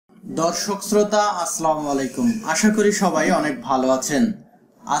দর্শক শ্রোতা আসসালামু আলাইকুম। আশা করি সবাই অনেক ভালো আছেন।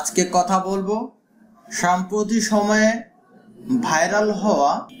 আজকে কথা বলবো সাম্প্রতি সময়ে ভাইরাল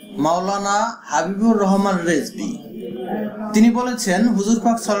হওয়া মাওলানা হাবিবুর রহমান রিজভি। তিনি বলেছেন হুজুর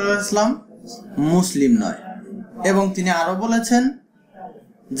পাক সাল্লাল্লাহু আলাইহি ওয়াসাল্লাম মুসলিম নয়, এবং তিনি আরো বলেছেন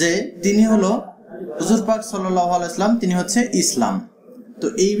যে তিনি হলো হুজুর পাক সাল্লাল্লাহু আলাইহি ওয়াসাল্লাম, তিনি হচ্ছে ইসলাম। তো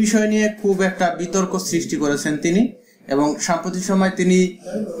এই বিষয় নিয়ে খুব একটা বিতর্ক সৃষ্টি করেছেন তিনি, এবং সাম্প্রতিক সময় তিনি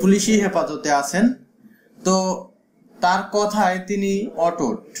পুলিশি হেফাজতে আছেন। তো তার কথায় তিনি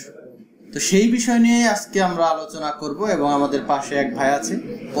অটুট। তো সেই বিষয় নিয়ে আজকে আমরা আলোচনা করব, এবং আমাদের পাশে এক ভাই আছে।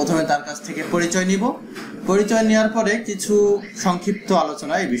 প্রথমে তার কাছ থেকে পরিচয় নিব, পরিচয় নেওয়ার পরে কিছু সংক্ষিপ্ত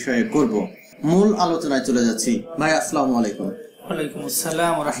আলোচনা এই বিষয়ে করব। মূল আলোচনায় চলে যাচ্ছি। ভাই আসসালামু আলাইকুম। ওয়ালাইকুম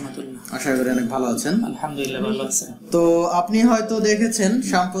আসসালাম ওয়া রাহমাতুল্লাহ। আশা করি অনেক ভালো আছেন। আলহামদুলিল্লাহ ভালো আছি। তো আপনি হয়তো দেখেছেন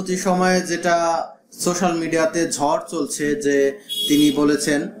সাম্প্রতিক সময়ে যেটা সোশ্যাল মিডিয়াতে ঝড় চলছে, যে তিনি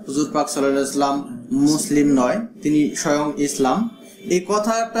বলেছেন হুজুর পাক সাল্লাল্লাহু আলাইহি ওয়াসাল্লাম মুসলিম নয়, তিনি স্বয়ং ইসলাম। এই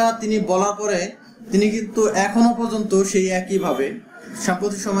কথাটা তিনি বলার পরে তিনি কিন্তু এখনো পর্যন্ত সেই একইভাবে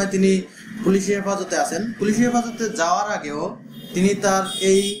সাম্প্রতিক সময় তিনি পুলিশি হেফাজতে আছেন। পুলিশি হেফাজতে যাওয়ার আগেও তিনি তার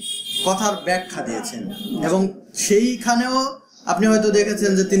এই কথার ব্যাখ্যা দিয়েছেন, এবং সেইখানেও আপনি হয়তো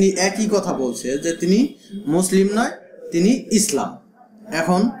দেখেছেন যে তিনি একই কথা বলছে যে তিনি মুসলিম নয়, তিনি ইসলাম।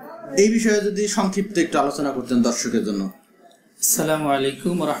 এখন এই বিষয়ে যদি সংক্ষিপ্ত একটু আলোচনা করতেন দর্শকের জন্য। আসসালামু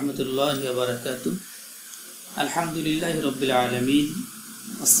আলাইকুম ওয়া রাহমাতুল্লাহি ওয়া বারাকাতুহু। আলহামদুলিল্লাহি রাব্বিল আলামিন,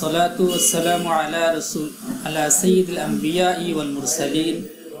 আসসালাতু ওয়াসসালামু আলা সাইয়্যিদিল আমবিয়াই ওয়াল মুরসালিন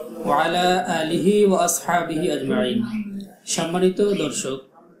ওয়া আলা আলিহি ওয়া আসহাবিহি আজমাইন। সম্মানিত দর্শক,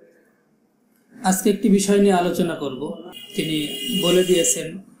 আজকে একটি বিষয় নিয়ে আলোচনা করব। তিনি বলে দিয়েছেন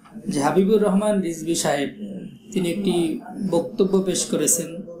যে হাবিবুর রহমান রিজভি সাহেব তিনি একটি বক্তব্য পেশ করেছেন,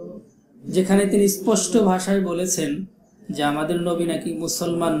 যেখানে তিনি স্পষ্ট ভাষায় বলেছেন যে আমাদের নবী নাকি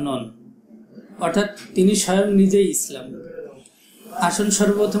মুসলমান নন, অর্থাৎ তিনি স্বয়ং নিজেই ইসলাম। আসুন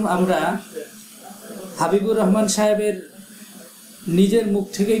সর্বপ্রথম আমরা হাবিবুর রহমান সাহেবের নিজের মুখ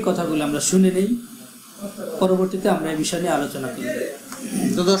থেকেই কথাগুলো আমরা শুনে নেই, পরবর্তীতে আমরা এই বিষয় নিয়ে আলোচনা করব।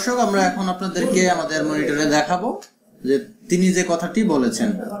 তো দর্শক, আমরা এখন আপনাদেরকে আমাদের মনিটরে দেখাবো যে তিনি যে কথাটি বলেছেন।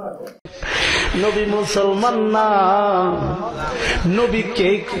 নবী মুসলমান না, নবীকে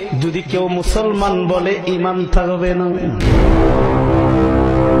যদি কেউ মুসলমান বলে ঈমান থাকবে না।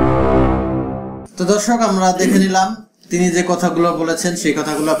 তো দর্শক, আমরা দেখে নিলাম তিনি যে কথাগুলো বলেছেন, সেই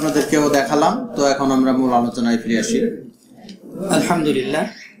কথাগুলো আপনাদেরকেও দেখালাম। তো এখন আমরা মূল আলোচনায় ফিরে আসি। আলহামদুলিল্লাহ,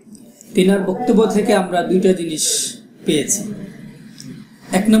 তিনার বক্তব্য থেকে আমরা দুইটা জিনিস পেয়েছি।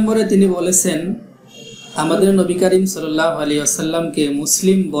 এক নম্বরে তিনি বলেছেন আমাদের নবী করিম সাল্লাল্লাহু আলাইহি ওয়াসাল্লামকে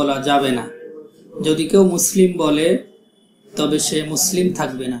মুসলিম বলা যাবে না। যদি কেউ মুসলিম বলে তবে সে মুসলিম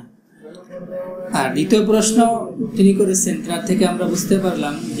থাকবে না। আর দ্বিতীয় প্রশ্ন তিনি করেছেন, তার থেকে আমরা বুঝতে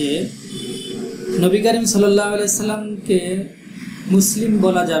পারলাম যে নবী করিম সাল্লাল্লাহু আলাইহি ওয়াসাল্লামকে মুসলিম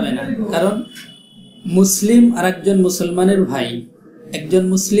বলা যাবে না, কারণ মুসলিম আর একজন মুসলমানের ভাই, একজন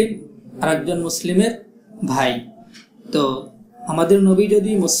মুসলিম আর একজন মুসলিমের ভাই। তো আমাদের নবী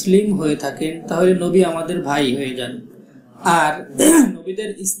যদি মুসলিম হয়ে থাকেন তাহলে নবী আমাদের ভাই হয়ে যান, আর নবীদের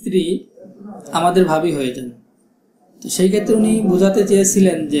স্ত্রী আমাদের ভাবি হয়ে যান। তো সেই ক্ষেত্রে উনি বোঝাতে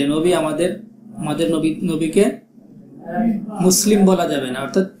চেয়েছিলেন যে আমাদের নবীকে মুসলিম বলা যাবে না,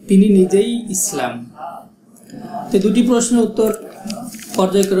 অর্থাৎ তিনি নিজেই ইসলাম। তো দুটি প্রশ্নের উত্তর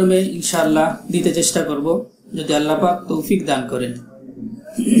পর্যায়ক্রমে ইনশাআল্লাহ দিতে চেষ্টা করব, যদি আল্লাহ পাক তৌফিক দান করেন।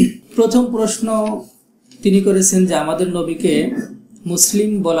 প্রথম প্রশ্ন তিনি করেছেন যে আমাদের নবীকে মুসলিম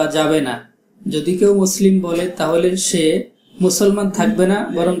বলা যাবে না। যদি কেউ মুসলিম বলে তাহলে সে মুসলমান থাকবে না,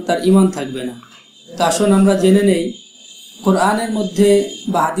 বরং তার ঈমান থাকবে না। তো আসুন আমরা জেনে নেই কোরআনের মধ্যে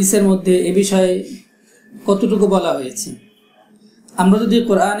বা হাদিসের মধ্যে এ বিষয়ে কতটুকু বলা হয়েছে। আমরা যদি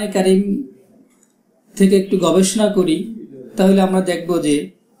কোরআনে কারীম থেকে একটু গবেষণা করি তাহলে আমরা দেখব যে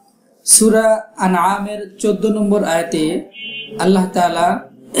সূরা আনআমের 14 নম্বর আয়াতে আল্লাহ তাআলা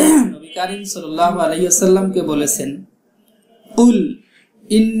নবী করিম সাল্লাল্লাহু আলাইহি ওয়াসাল্লামকে বলেছেন, কুল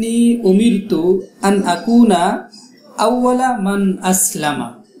ইন্নী উমিরতু আন আকুনা আউওয়ালা মান আসলামা।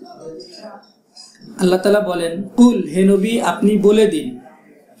 আল্লাহ তাআলা বলেন, কুল, হে নবী আপনি বলে দিন,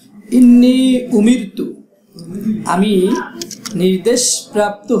 ইন্নী উমিরতু, আমি নির্দেশ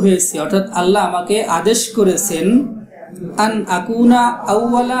প্রাপ্ত হয়েছি, অর্থাৎ আল্লাহ আমাকে আদেশ করেছেন, আন আকুনা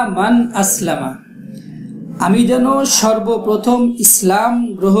আউওয়ালা মান আসলামা, আমি যেন সর্বপ্রথম ইসলাম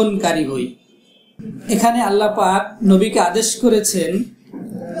গ্রহণকারী হই। এখানে আল্লাহ পাক নবীকে আদেশ করেছেন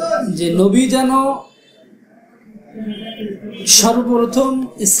যে নবী যেন সর্বপ্রথম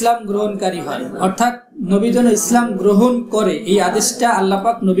ইসলাম গ্রহণকারী হয়, অর্থাৎ নবী যেন ইসলাম গ্রহণ করে, এই আদেশটা আল্লাহ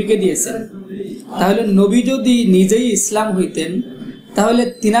পাক নবীকে দিয়েছেন। তাহলে নবী যদি নিজেই ইসলাম হইতেন তাহলে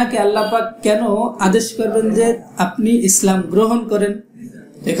তিনাকে আল্লাহ পাক কেন আদেশ করবেন যে আপনি ইসলাম গ্রহণ করেন?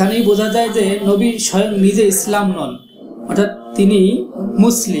 এখানেই বোঝা যায় যে নবী স্বয়ং নিজে ইসলাম নন, অর্থাৎ তিনি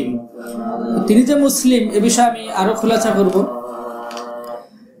মুসলিম। তিনি যে মুসলিম এ বিষয়ে আমি আরো খোলাসা করব।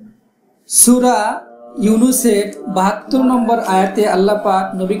 সূরা ইউনূসের ৭২ নম্বর আয়াতে আল্লাহ পাক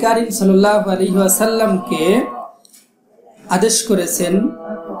নবী করিম সাল্লাল্লাহু আলাইহি ওয়াসাল্লামকে আদেশ করেছেন।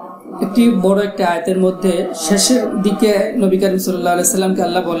 একটি বড় একটা আয়াতের মধ্যে শেষের দিকে নবী করিম সাল্লাল্লাহু আলাইহি ওয়াসাল্লামকে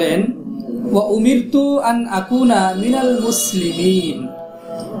আল্লাহ বলেন, ওয়া উমিরতু আন আকুনা মিনাল মুসলিমিন,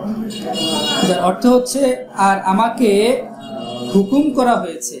 যার অর্থ হচ্ছে আর আমাকে হুকুম করা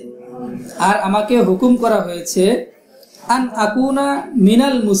হয়েছে আন আকুনা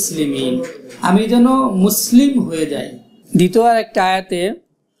মিনাল মুসলিমিন, আমি যেন মুসলিম হয়ে যাই। দ্বিতীয় আর একটা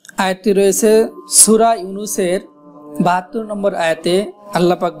আয়াতটি রয়েছে সূরা ইউনূসের ৭২ নম্বর আয়াতে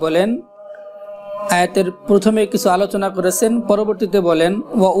আল্লাহ পাক বলেন, আয়াতের প্রথমে কিছু আলোচনা করেছেন, পরবর্তীতে বলেন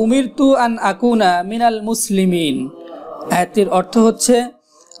ওয়া উমিরতু আন আকুনা মিনাল মুসলিমিন। আয়াতটির অর্থ হচ্ছে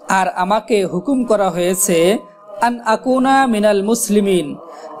আর আমাকে হুকুম করা হয়েছে আন আকুনা মিনাল মুসলিমিন,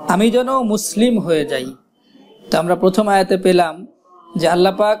 আমি যেন মুসলিম হয়ে যাই। তো আমরা প্রথম আয়াতে পেলাম যে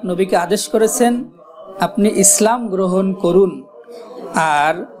আল্লাহ পাক নবীকে আদেশ করেছেন আপনি ইসলাম গ্রহণ করুন,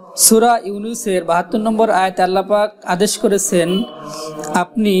 আর সূরা ইউনূসের ৭২ নম্বর আয়াতে আল্লাহ পাক আদেশ করেছেন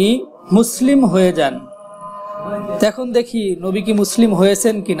আপনি মুসলিম হয়ে যান। এখন দেখি নবী কি মুসলিম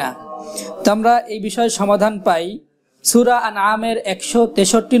হয়েছেন কিনা। তো আমরা এই বিষয়ে সমাধান পাই সূরা আনআমের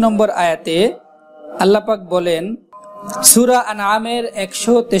 ১৬৩ নম্বর আয়াতে আল্লাহ পাক বলেন, সূরা আনআমের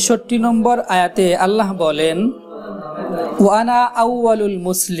 ১৬৩ নম্বর আয়াতে আল্লাহ বলেন ওয়া আনা আউয়ালুল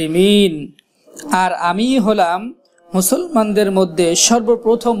মুসলিমিন, আর আমি হলাম মুসলমানদের মধ্যে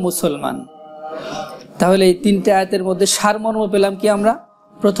সর্বপ্রথম মুসলমান। তাহলে এই তিনটে আয়াতের মধ্যে সারমর্ম পেলাম কি আমরা?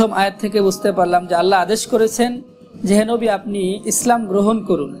 প্রথম আয়াত থেকে বুঝতে পারলাম যে আল্লাহ আদেশ করেছেন যে হে নবী আপনি ইসলাম গ্রহণ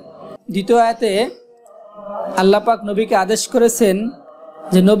করুন। দ্বিতীয় আয়াতে আল্লাহ পাক নবীকে আদেশ করেছেন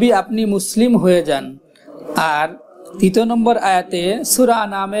যে নবী আপনি মুসলিম হয়ে যান। আর তৃতীয় নম্বর আয়াতে সূরা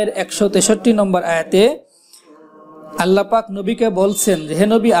আনআমের ১৬৩ নম্বর আয়াতে আল্লাহ পাক নবীকে বলছেন যে হে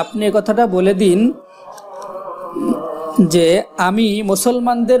নবী আপনি এই কথাটা বলে দিন যে আমি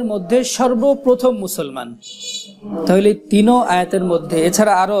মুসলমানদের মধ্যে সর্বপ্রথম মুসলমান। তাহলে তিনও আয়াতের মধ্যে,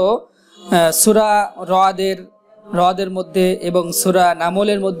 এছাড়া আরো সূরা রদের মধ্যে এবং সূরা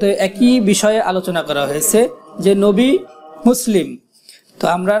নামলের মধ্যে একই বিষয়ে আলোচনা করা হয়েছে যে নবী মুসলিম। তো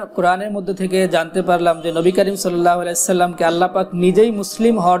আমরা কোরআনের মধ্যে থেকে জানতে পারলাম যে নবী করিম সাল্লাল্লাহু আলাইহি সাল্লামকে আল্লাহ পাক নিজেই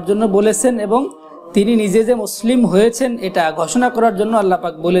মুসলিম হওয়ার জন্য বলেছেন এবং তিনি নিজে যে মুসলিম হয়েছেন এটা ঘোষণা করার জন্য আল্লাহ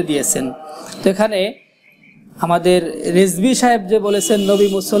পাক বলে দিয়েছেন। তো এখানে আমাদের রিজভি সাহেব যে বলেছেন নবী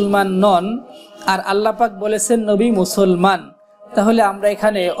মুসলমান নন, আর আল্লাহ পাক বলেছেন নবী মুসলমান, তাহলে আমরা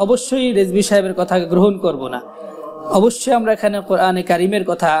এখানে অবশ্যই রিজভি সাহেবের কথাকে গ্রহণ করব না, অবশ্যই আমরা এখানে কোরআনে কারিমের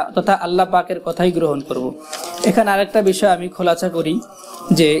কথা তথা আল্লাহ পাকের কথাই গ্রহণ করব। এখানে আরেকটা বিষয় আমি খোলাসা করি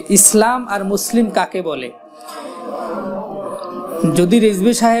যে ইসলাম আর মুসলিম কাকে বলে। যদি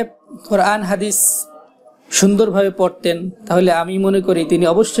রিজভি সাহেব কোরআন হাদিস সুন্দরভাবে পড়তেন তাহলে আমি মনে করি তিনি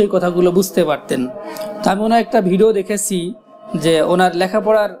অবশ্যই কথাগুলো বুঝতে পারতেন। তো আমি ওনার একটা ভিডিও দেখেছি যে ওনার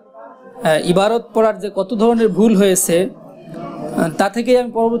লেখাপড়ার ইবারত পড়ার যে কত ধরনের ভুল হয়েছে, তা থেকেই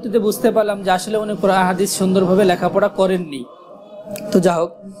আমি পরবর্তীতে বুঝতে পারলাম যে আসলে উনি কোরআন হাদিস সুন্দরভাবে লেখাপড়া করেননি। তো যা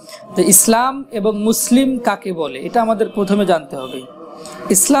হোক, যে ইসলাম এবং মুসলিম কাকে বলে এটা আমাদের প্রথমে জানতে হবে।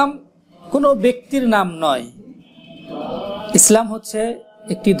 ইসলাম কোনো ব্যক্তির নাম নয়, ইসলাম হচ্ছে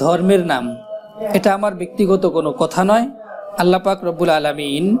একটি ধর্মের নাম, এটা আমার ব্যক্তিগত কোনো কথা নয়। আল্লাহ পাক রব্বুল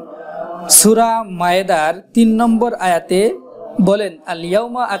আলামিন সূরা মায়েদার ৩ নম্বর আয়াতে বলেন আল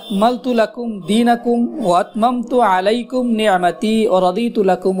ইয়াউমা আকমালতু লাকুম দীনাকুম ওয়া আতমামতু আলাইকুম নি'মাতি ওয়া রাদিতু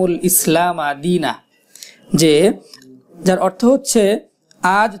লাকুমুল ইসলামা দীনা, যে যার অর্থ হচ্ছে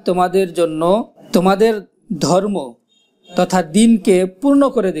আজ তোমাদের জন্য তোমাদের ধর্ম তথা দ্বীনকে পূর্ণ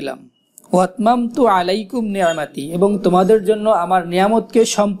করে দিলাম, ওয়া আতমামতু আলাইকুম নি'মাতি, এবং তোমাদের জন্য আমার নিয়ামতকে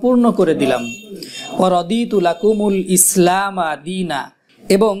সম্পূর্ণ করে দিলাম, ওয়া রাদিতু লাকুমুল ইসলামা দীনা,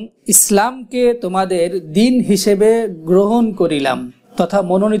 এবং ইসলামকে তোমাদের দিন হিসেবে গ্রহণ করিলাম তথা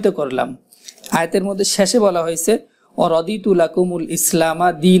মনোনীত করলাম। আয়াতের মধ্যে শেষে বলা হয়েছে ওয়া রাদিতু লাকুমুল ইসলামা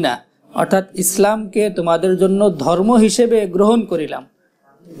দীনা, অর্থাৎ ইসলামকে তোমাদের জন্য ধর্ম হিসেবে গ্রহণ করিলাম।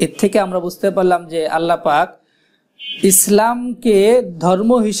 এর থেকে আমরা বুঝতে পারলাম যে আল্লাহ পাক ইসলামকে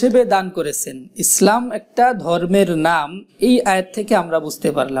ধর্ম হিসেবে দান করেছেন, ইসলাম একটা ধর্মের নাম, এই আয়াত থেকে আমরা বুঝতে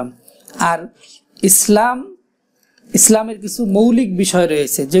পারলাম। আর ইসলামের কিছু মৌলিক বিষয়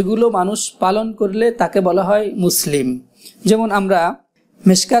রয়েছে যেগুলো মানুষ পালন করলে তাকে বলা হয় মুসলিম। যেমন আমরা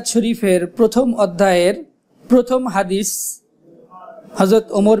মিশকাত শরীফের প্রথম অধ্যায়ের প্রথম হাদিস হযরত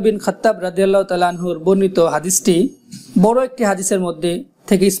ওমর বিন খাত্তাব রাদিয়াল্লাহু তাআলা আনহুর বর্ণিত হাদিসটি বড় একটি হাদিসের মধ্যে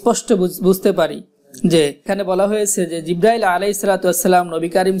থেকে স্পষ্ট বুঝতে পারি যে এখানে বলা হয়েছে যে জিবরাইল আলাইহিস সালাতু ওয়াস সালাম নবী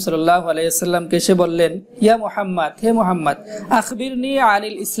করিম সাল্লাল্লাহু আলাইহি ওয়াসাল্লামকে এসে বললেন, ইয়া মুহাম্মদ, হে মুহাম্মদ, আখবিরনি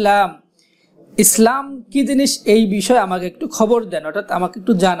আনিল ইসলাম, ইসলাম কি জিনিস এই বিষয়ে আমাকে একটু খবর দেন, অর্থাৎ আমাকে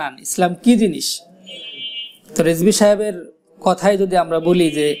একটু জানান ইসলাম কি জিনিস। তো রিজভী সাহেবের কথায় যদি আমরা বলি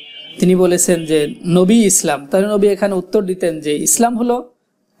যে তিনি বলেছেন যে নবী ইসলাম, তাহলে নবী এখানে উত্তর দিতেন যে ইসলাম হলো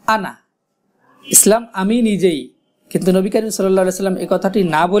আনা, ইসলাম আমি নিজেই। কিন্তু নবী করিম সাল্লাল্লাহু আলাইহি ওয়াসাল্লাম এই কথাটি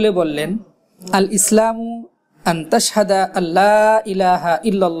না বলে বললেন, আল ইসলামু আন তাশহাদা আল্লা ইলাহা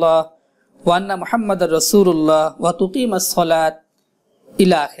ইল্লাল্লাহ ওয়া আন্না মুহাম্মাদার রাসূলুল্লাহ ওয়া তুকিমাস সালাত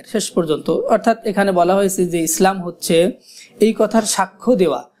ইলা আখির, শেষ পর্যন্ত। অর্থাৎ এখানে বলা হয়েছে যে ইসলাম হচ্ছে এই কথার সাক্ষ্য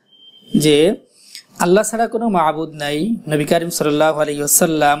দেওয়া যে আল্লাহ ছাড়া কোনো মাবুদ নাই, নবী করিম সাল্লাল্লাহু আলাইহি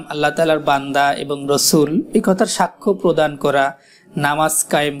ওয়াসাল্লাম আল্লাহ তাআলার বান্দা এবং রসুল, এই কথার সাক্ষ্য প্রদান করা, নামাজ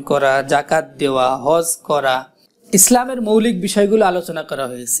কায়েম করা, যাকাত দেওয়া, হজ করা, ইসলামের মৌলিক বিষয়গুলো আলোচনা করা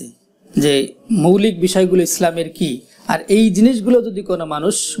হয়েছে যে মৌলিক বিষয়গুলো ইসলামের কি। আর এই জিনিসগুলো যদি কোনো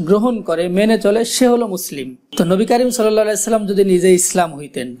মানুষ গ্রহণ করে, মেনে চলে, সে হলো মুসলিম। তো নবী করিম সাল্লাল্লাহু আলাইহি ওয়াসাল্লাম যদি নিজে ইসলাম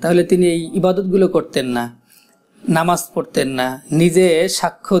হইতেন তাহলে তিনি এই ইবাদতগুলো করতেন না, নামাজ পড়তেন না, নিজে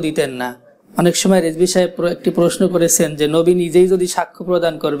সাক্ষ্য দিতেন না। অনেক সময় রিজভী সাহেব একটি প্রশ্ন করেছেন যে নবী নিজেই যদি সাক্ষ্য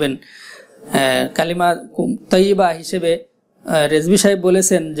প্রদান করবেন কালিমা তাইয়্যিবা হিসেবে, রিজভী সাহেব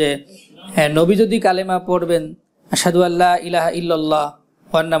বলেছেন যে নবী যদি কালেমা পড়বেন আশহাদু আল্লা ইলাহা ইল্লাল্লাহ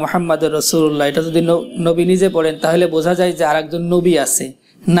ওয়া আন্না মুহাম্মাদুর রাসূলুল্লাহ, এটা যদি নবী নিজে পড়েন তাহলে বোঝা যায় যে আরেকজন নবী আছে।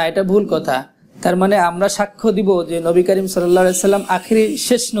 না, এটা ভুল কথা। তার মানে আমরা সাক্ষ্য দিব যে নবী করিম সাল্লাল্লাহু আলাইহি ওয়াসাল্লাম আখিরি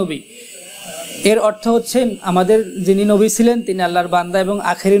শেষ নবী। এর অর্থ হচ্ছে আমাদের যিনি নবী ছিলেন তিনি আল্লাহর বান্দা এবং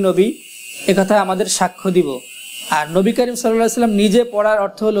আখিরি নবী, একথা আমাদের সাক্ষ্য দিব। আর নবী করিম সাল্লাল্লাহু আলাইহি ওয়াসাল্লাম নিজে পড়ার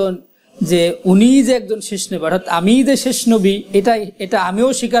অর্থ হলো যে উনিই যে একজন শেষ নবী, অর্থাৎ আমিই যে শেষ নবী, এটা আমিও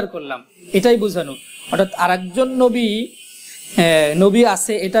স্বীকার করলাম, এটাই বোঝানো। অর্থাৎ আরেকজন নবী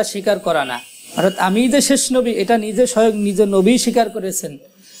আছে এটা স্বীকার করা না, অর্থাৎ আমিই যে শেষ নবী এটা নিজে স্বয়ং নিজে নবী স্বীকার করেছেন,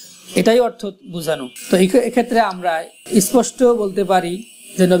 এটাই অর্থ বোঝানো। তো এক্ষেত্রে আমরা স্পষ্ট বলতে পারি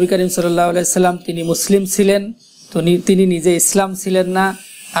যে নবী করিম সাল্লাল্লাহু আলাইহি ওয়াসাল্লাম তিনি মুসলিম ছিলেন, তো তিনি নিজে ইসলাম ছিলেন না,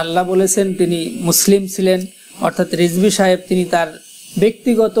 আল্লাহ বলেছেন তিনি মুসলিম ছিলেন। অর্থাৎ রিজভী সাহেব তিনি তার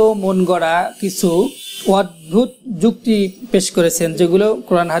ব্যক্তিগত মন গড়া কিছু অদ্ভুত যুক্তি পেশ করেছেন যেগুলো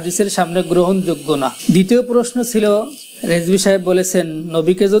কোরআন হাদিসের সামনে গ্রহণযোগ্য না। দ্বিতীয় প্রশ্ন ছিল, রিজভী সাহেব বলেছেন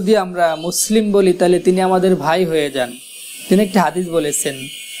নবীকে যদি আমরা মুসলিম বলি তাহলে তিনি আমাদের ভাই হয়ে যান। তিনি একটি হাদিস বলেছেন,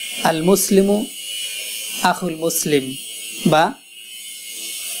 আল মুসলিমু আখুল মুসলিম, বা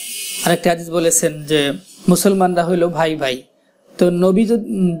আরেকটি হাদিস বলেছেন যে মুসলমানরা হইল ভাই ভাই। তো নবী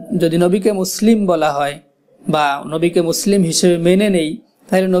যদি নবীকে মুসলিম বলা হয় বা নবীকে মুসলিম হিসেবে মেনে নেই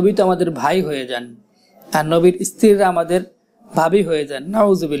তাহলে নবী তো আমাদের ভাই হয়ে যান, আর নবীর স্ত্রীরা আমাদের ভাবি হয়ে যান।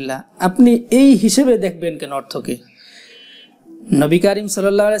 নাউজুবিল্লাহ। আপনি এই হিসেবে দেখবেন কেন অর্থকে? নবী করিম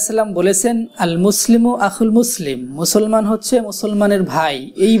সাল্লাল্লাহু আলাইহি ওয়াসাল্লাম বলেছেন আল মুসলিমু আখুল মুসলিম, মুসলমান হচ্ছে মুসলমানের ভাই।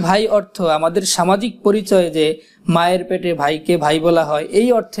 এই ভাই অর্থ আমাদের সামাজিক পরিচয় যে মায়ের পেটে ভাইকে ভাই বলা হয় এই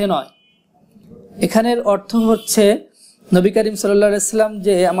অর্থে নয়। এখানের অর্থ হচ্ছে নবী করিম সাল্লাল্লাহু আলাইহি ওয়াসাল্লাম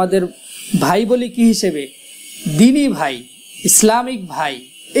যে আমাদের ভাই বলি কি হিসেবে? দ্বীনি ভাই, ইসলামিক ভাই,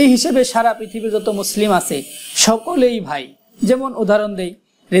 এই হিসেবে সারা পৃথিবীর যত মুসলিম আছে সকলেই ভাই। যেমন উদাহরণ দেই,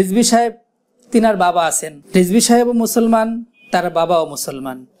 রিজভী সাহেব তিনার বাবা আছেন, রিজভী সাহেবও মুসলমান, তার বাবাও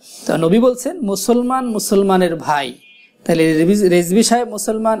মুসলমান। তো নবী বলছেন মুসলমান মুসলমানের ভাই। তাহলে রিজভী সাহেব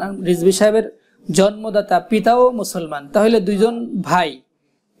মুসলমান, রিজভী সাহেবের জন্মদাতা পিতাও মুসলমান, তাহলে দুইজন ভাই।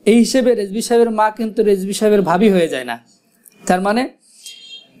 এই হিসেবে রিজভী সাহেবের মা কিন্তু রিজভী সাহেবের ভাবি হয়ে যায় না। তার মানে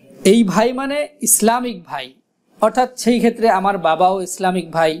এই ভাই মানে ইসলামিক ভাই, অর্থাৎ সেই ক্ষেত্রে আমার বাবাও ইসলামিক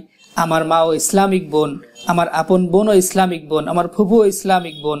ভাই, আমার মাও ইসলামিক বোন, আমার আপন বোনও ইসলামিক বোন, আমার ফুফুও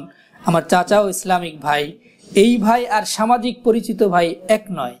ইসলামিক বোন, আমার চাচাও ইসলামিক ভাই। এই ভাই আর সামাজিক পরিচিত ভাই এক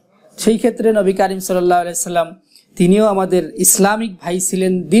নয়। সেই ক্ষেত্রে নবী করিম সাল্লাল্লাহু আলাইহি ওয়াসাল্লাম তিনিও আমাদের ইসলামিক ভাই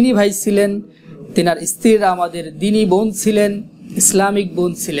ছিলেন, দ্বীনি ভাই ছিলেন। তিনার স্ত্রীরা আমাদের দ্বীনি বোন ছিলেন, ইসলামিক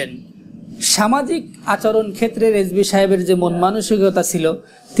বোন ছিলেন। সামাজিক আচরণ ক্ষেত্রে রিজভী সাহেবের যে মন মানসিকতা ছিল,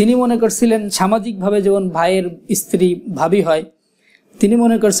 তিনি মনে করছিলেন সামাজিকভাবে যেমন ভাইয়ের স্ত্রী ভাবি হয়, তিনি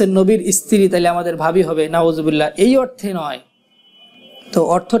মনে করছেন নবীর স্ত্রী তাহলে আমাদের ভাবি হবে। নাউজুবিল্লাহ। এই অর্থে নয়। তো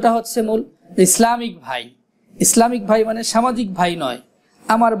অর্থটা হচ্ছে মূল ইসলামিক ভাই। ইসলামিক ভাই মানে সামাজিক ভাই নয়।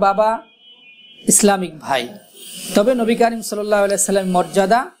 আমার বাবা ইসলামিক ভাই। তবে নবী করিম সাল্লাল্লাহু আলাইহি ওয়াসাল্লামের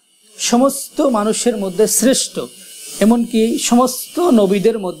মর্যাদা সমস্ত মানুষের মধ্যে শ্রেষ্ঠ, এমনকি সমস্ত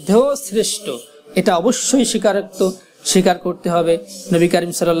নবীদের মধ্যেও শ্রেষ্ঠ। এটা অবশ্যই স্বীকার করতে হবে। নবী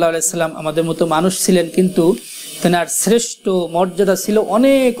করিম সাল্লাল্লাহু আলাইহি ওয়াসাল্লাম আমাদের মতো মানুষ ছিলেন, কিন্তু তেনার শ্রেষ্ঠ মর্যাদা ছিল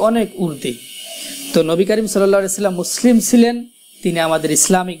অনেক অনেক ঊর্ধ্বে। তো নবী করিম সাল্লাল্লাহু আলাইহি ওয়াসাল্লাম মুসলিম ছিলেন, তিনি আমাদের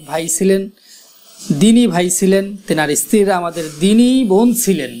ইসলামিক ভাই ছিলেন, দিনী ভাই ছিলেন। তেনার স্ত্রীরা আমাদের দিনী বোন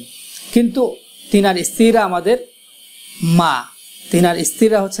ছিলেন, কিন্তু তিনার স্ত্রীরা আমাদের মা, তিনার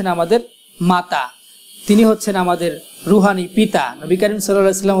স্ত্রীরা হচ্ছেন আমাদের মাতা, তিনি হচ্ছেন আমাদের রুহানি পিতা। নবী করিম সাল্লাল্লাহু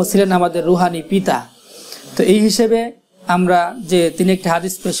আলাইহি ওয়াসাল্লাম ছিলেন আমাদের রুহানি পিতা। তো এই হিসেবে আমরা যে তিনি একটি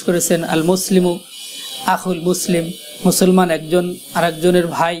হাদিস পেশ করেছেন, আল মুসলিমু আখুল মুসলিম, মুসলমান একজন আরেকজনের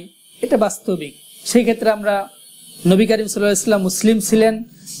ভাই, এটা বাস্তবিক। সেই ক্ষেত্রে আমরা নবী করিম সাল্লাল্লাহু আলাইহি ওয়াসাল্লাম মুসলিম ছিলেন,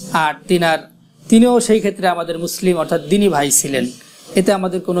 আর তিনিও সেই ক্ষেত্রে আমাদের মুসলিম অর্থাৎ দিনী ভাই ছিলেন, এতে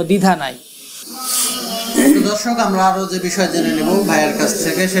আমাদের কোনো দ্বিধা নাই। দর্শক, আমরা আরো যে বিষয় জেনে নেব ভাইয়ের কাছ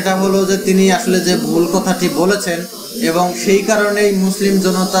থেকে, সেটা হলো যে তিনি আসলে যে ভুল কথাটি বলেছেন এবং সেই কারণেই মুসলিম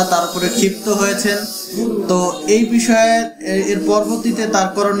জনতা তার উপরে ক্ষিপ্ত হয়েছেন। তো এই বিষয়ে এর পরবর্তীতে তার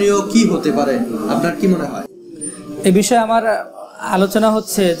করণীয় কি হতে পারে, আপনার কি মনে হয়? এই বিষয়ে আমার আলোচনা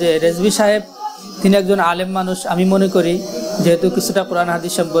হচ্ছে যে রেজভি সাহেব তিনি একজন আলেম মানুষ। আমি মনে করি যেহেতু কিছুটা কোরআন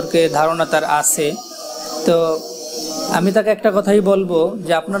হাদিস সম্পর্কে ধারণা তার আছে, তো আমি তাকে একটা কথাই বলবো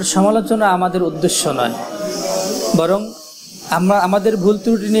যে আপনার সমালোচনা আমাদের উদ্দেশ্য নয়, বরং আমরা আমাদের ভুল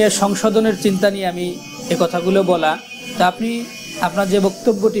ত্রুটি নিয়ে সংশোধনের চিন্তা নিয়ে আমি এই কথাগুলো বলা। তা আপনি আপনার যে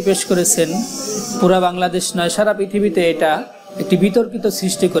বক্তব্যটি পেশ করেছেন, পুরা বাংলাদেশ নয় সারা পৃথিবীতে এটা একটি বিতর্কিত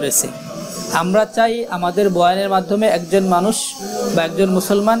সৃষ্টি করেছে। আমরা চাই আমাদের বয়ানের মাধ্যমে একজন মানুষ বা একজন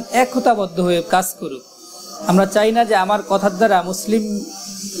মুসলমান একতাবদ্ধ হয়ে কাজ করুক। আমরা চাই না যে আমার কথার দ্বারা মুসলিম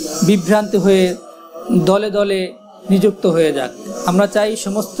বিভ্রান্তি হয়ে দলে দলে নিযুক্ত হয়ে যাক। আমরা চাই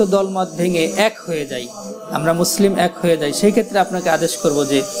সমস্ত দলমত ভেঙে এক হয়ে যাই, আমরা মুসলিম এক হয়ে যাই। সেই ক্ষেত্রে আপনাকে আদেশ করব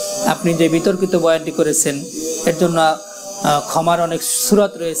যে আপনি যে বিতর্কিত বয়ানটি করেছেন এর জন্য ক্ষমার অনেক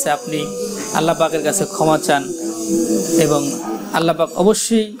সূরত রয়েছে। আপনি আল্লাহ পাকের কাছে ক্ষমা চান এবং আল্লাহ পাক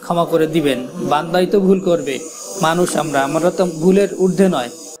অবশ্যই ক্ষমা করে দিবেন। বান্দাই তো ভুল করবে, মানুষ আমরা তো ভুলের ঊর্ধ্বে নয়।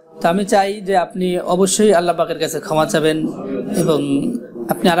 তো আমি চাই যে আপনি অবশ্যই আল্লাহ পাকের কাছে ক্ষমা চাবেন এবং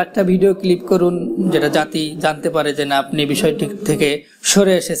আপনি আরেকটা ভিডিও ক্লিপ করুন যেটা জাতি জানতে পারে যে না আপনি বিষয়টি থেকে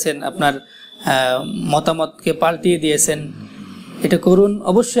সরে এসেছেন, আপনার মতামতকে পাল্টিয়ে দিয়েছেন। এটা করুন,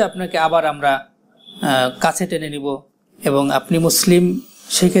 অবশ্যই আপনাকে আবার আমরা কাছে টেনে নিব এবং আপনি মুসলিম,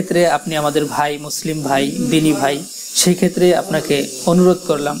 সেই ক্ষেত্রে আপনি আমাদের ভাই, মুসলিম ভাই, দিনী ভাই, সেই ক্ষেত্রে আপনাকে অনুরোধ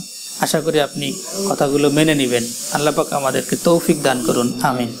করলাম। আশা করি আপনি কথাগুলো মেনে নেবেন। আল্লাহ পাক আমাদেরকে তৌফিক দান করুন,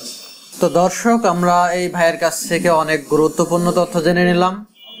 আমিন। তো দর্শক, আমরা এই ভাইয়ের কাছ থেকে অনেক গুরুত্বপূর্ণ তথ্য জেনে নিলাম।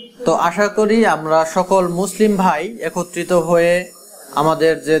 তো আশা করি আমরা সকল মুসলিম ভাই একত্রিত হয়ে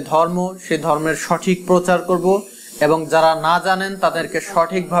আমাদের যে ধর্ম, সেই ধর্মের সঠিক প্রচার করব এবং যারা না জানেন তাদেরকে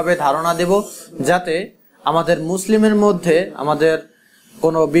সঠিকভাবে ধারণা দেব, যাতে আমাদের মুসলিমের মধ্যে আমাদের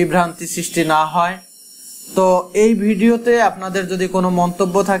কোনো বিভ্রান্তি সৃষ্টি না হয়। তো এই ভিডিওতে আপনাদের যদি কোনো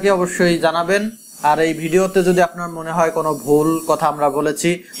মন্তব্য থাকে অবশ্যই জানাবেন, আর এই ভিডিওতে যদি আপনার মনে হয় কোনো ভুল কথা আমরা বলেছি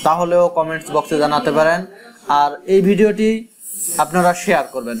তাহলেও কমেন্টস বক্সে জানাতে পারেন। আর এই ভিডিওটি আপনারা শেয়ার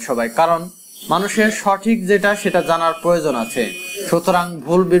করবেন সবাই, কারণ মানুষের সঠিক যেটা সেটা জানার প্রয়োজন আছে। সুতরাং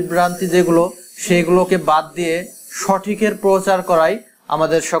ভুল বিভ্রান্তি যেগুলো সেগুলোকে বাদ দিয়ে সঠিকের প্রচার করাই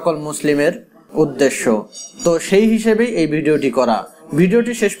আমাদের সকল মুসলিমের উদ্দেশ্য। তো সেই হিসেবেই এই ভিডিওটি করা।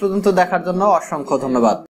 ভিডিওটি শেষ পর্যন্ত দেখার জন্য অসংখ্য ধন্যবাদ।